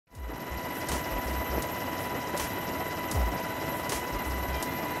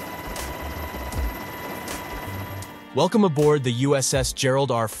Welcome aboard the USS Gerald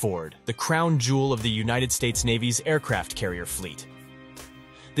R. Ford, the crown jewel of the United States Navy's aircraft carrier fleet.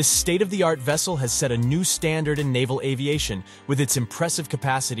 This state-of-the-art vessel has set a new standard in naval aviation with its impressive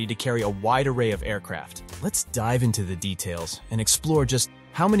capacity to carry a wide array of aircraft. Let's dive into the details and explore just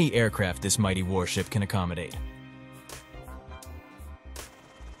how many aircraft this mighty warship can accommodate.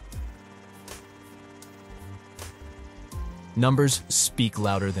 Numbers speak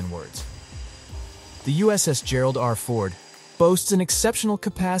louder than words. The USS Gerald R. Ford boasts an exceptional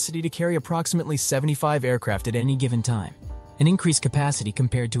capacity to carry approximately 75 aircraft at any given time, an increased capacity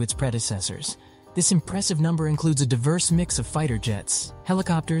compared to its predecessors. This impressive number includes a diverse mix of fighter jets,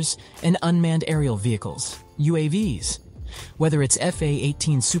 helicopters, and unmanned aerial vehicles, UAVs. Whether it's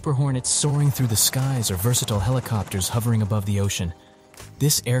FA-18 Super Hornets soaring through the skies or versatile helicopters hovering above the ocean,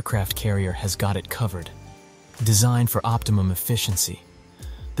 this aircraft carrier has got it covered. Designed for optimum efficiency,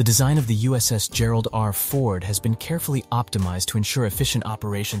 the design of the USS Gerald R. Ford has been carefully optimized to ensure efficient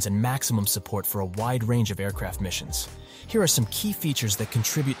operations and maximum support for a wide range of aircraft missions. Here are some key features that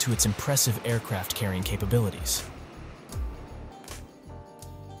contribute to its impressive aircraft carrying capabilities.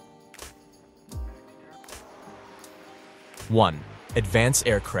 One, Advanced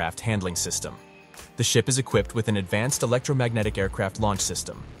Aircraft Handling System. The ship is equipped with an Advanced Electromagnetic Aircraft Launch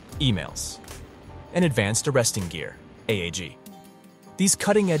System, EMALS, and Advanced Arresting Gear, AAG. These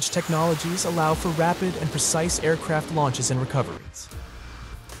cutting-edge technologies allow for rapid and precise aircraft launches and recoveries.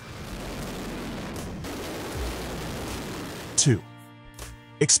 2.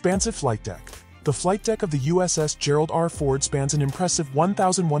 Expansive flight deck. The flight deck of the USS Gerald R. Ford spans an impressive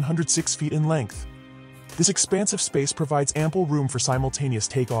 1,106 feet in length. This expansive space provides ample room for simultaneous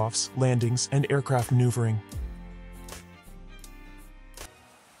takeoffs, landings, and aircraft maneuvering.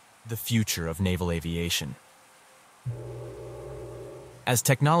 The future of naval aviation. As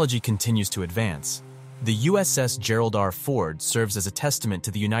technology continues to advance, the USS Gerald R. Ford serves as a testament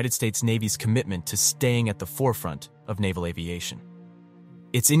to the United States Navy's commitment to staying at the forefront of naval aviation.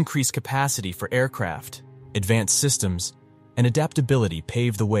 Its increased capacity for aircraft, advanced systems, and adaptability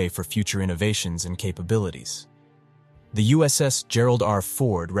pave the way for future innovations and capabilities. The USS Gerald R.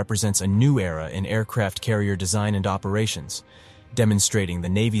 Ford represents a new era in aircraft carrier design and operations, demonstrating the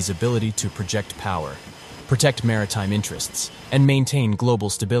Navy's ability to project power, protect maritime interests, and maintain global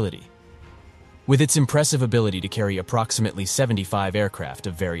stability. With its impressive ability to carry approximately 75 aircraft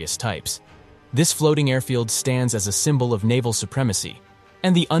of various types, this floating airfield stands as a symbol of naval supremacy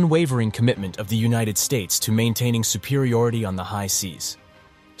and the unwavering commitment of the United States to maintaining superiority on the high seas.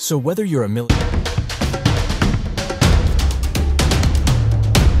 So whether you're a military